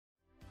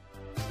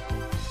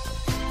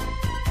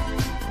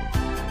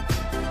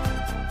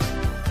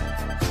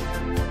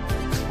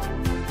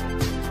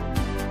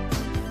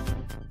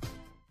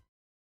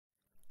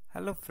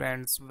Hello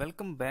friends,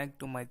 welcome back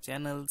to my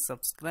channel.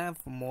 Subscribe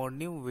for more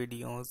new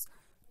videos.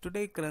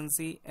 Today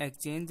currency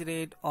exchange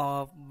rate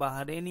of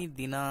Bahraini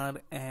Dinar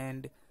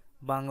and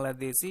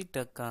Bangladeshi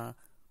Taka.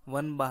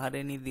 1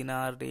 Bahraini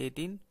Dinar rate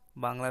in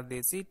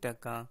Bangladeshi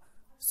Taka.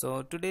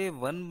 So today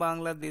 1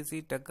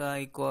 Bangladeshi Taka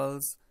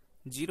equals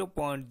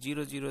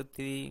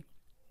 0.003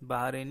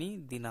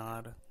 Bahraini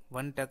Dinar.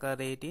 1 Taka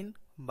rate in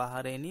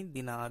Bahraini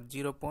Dinar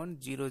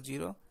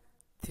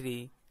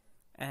 0.003,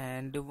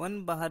 and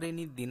 1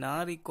 Bahraini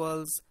dinar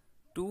equals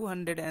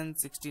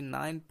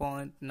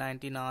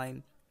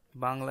 269.99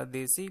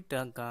 Bangladeshi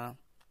Taka.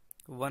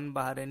 1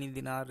 Bahraini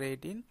dinar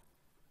rate in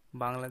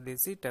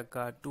Bangladeshi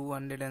Taka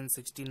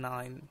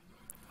 269.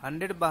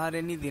 100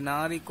 Bahraini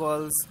dinar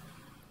equals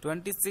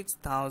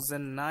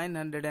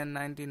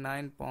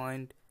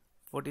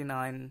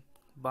 26,999.49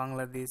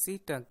 Bangladeshi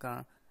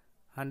Taka.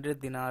 100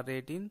 dinar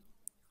rate in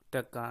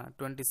Taka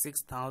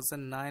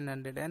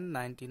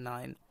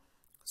 26,999.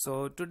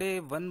 So today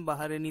 1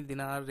 Bahraini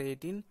dinar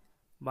rate in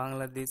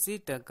Bangladeshi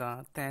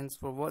Taka. Thanks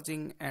for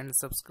watching and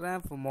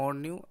subscribe for more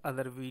new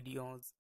other videos.